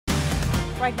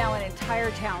Right now, an entire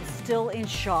town still in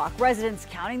shock. Residents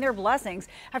counting their blessings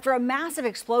after a massive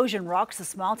explosion rocks the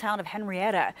small town of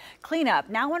Henryetta. Cleanup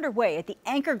now underway at the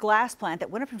Anchor glass plant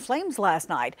that went up in flames last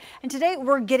night. And today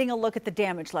we're getting a look at the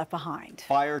damage left behind.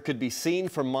 Fire could be seen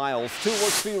for miles. 2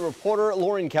 Works for You reporter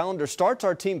Lauren Callender starts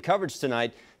our team coverage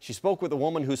tonight. She spoke with a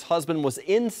woman whose husband was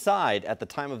inside at the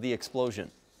time of the explosion.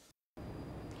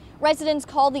 Residents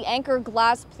call the Anchor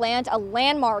glass plant a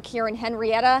landmark here in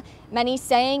Henryetta, many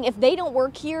saying if they don't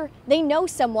work here, they know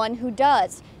someone who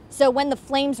does. So when the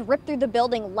flames ripped through the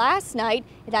building last night,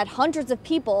 it had hundreds of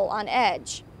people on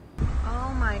edge.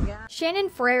 Oh my God. Shannon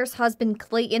Frere's husband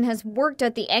Clayton has worked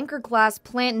at the Anchor glass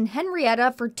plant in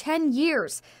Henryetta for 10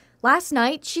 years. Last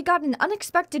night, she got an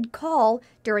unexpected call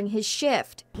during his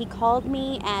shift. He called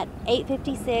me at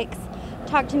 8:56,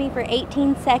 talked to me for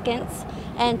 18 seconds,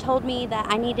 and told me that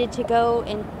I needed to go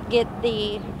and get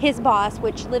his boss,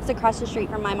 which lives across the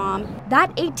street from my mom.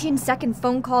 That 18-second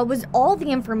phone call was all the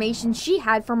information she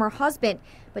had from her husband,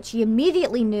 but she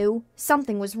immediately knew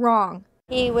something was wrong.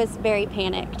 He was very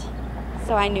panicked,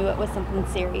 so I knew it was something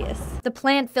serious. The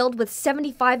plant filled with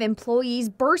 75 employees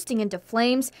bursting into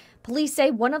flames. Police say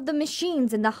one of the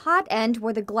machines in the hot end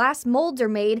where the glass molds are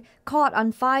made caught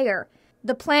on fire.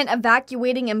 The plant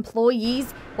evacuating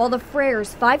employees while the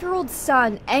Frere's 5-year-old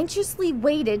son anxiously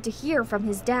waited to hear from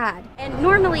his dad. And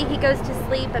normally he goes to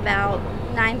sleep about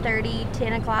 9:30,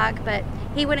 10 o'clock, but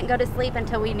he wouldn't go to sleep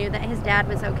until we knew that his dad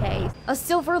was okay. A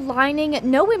silver lining,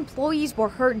 no employees were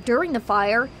hurt during the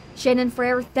fire. Shannon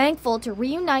Frere thankful to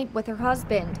reunite with her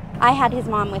husband. I had his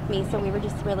mom with me, so we were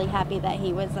just really happy that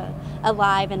he was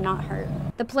alive and not hurt.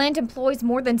 The plant employs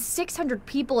more than 600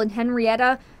 people in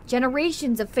Henryetta,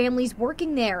 generations of families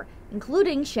working there,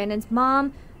 including Shannon's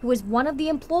mom, who is one of the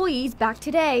employees back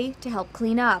today to help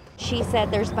clean up. She said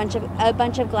there's a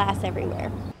bunch of glass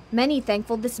everywhere. Many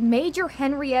thankful this major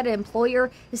Henryetta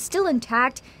employer is still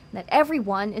intact and that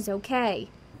everyone is okay.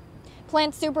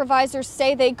 Plant supervisors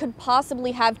say they could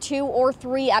possibly have 2 or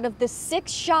 3 out of the 6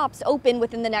 shops open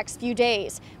within the next few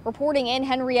days. Reporting in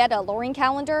Henryetta, Lauren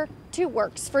Callender, 2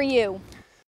 Works for You.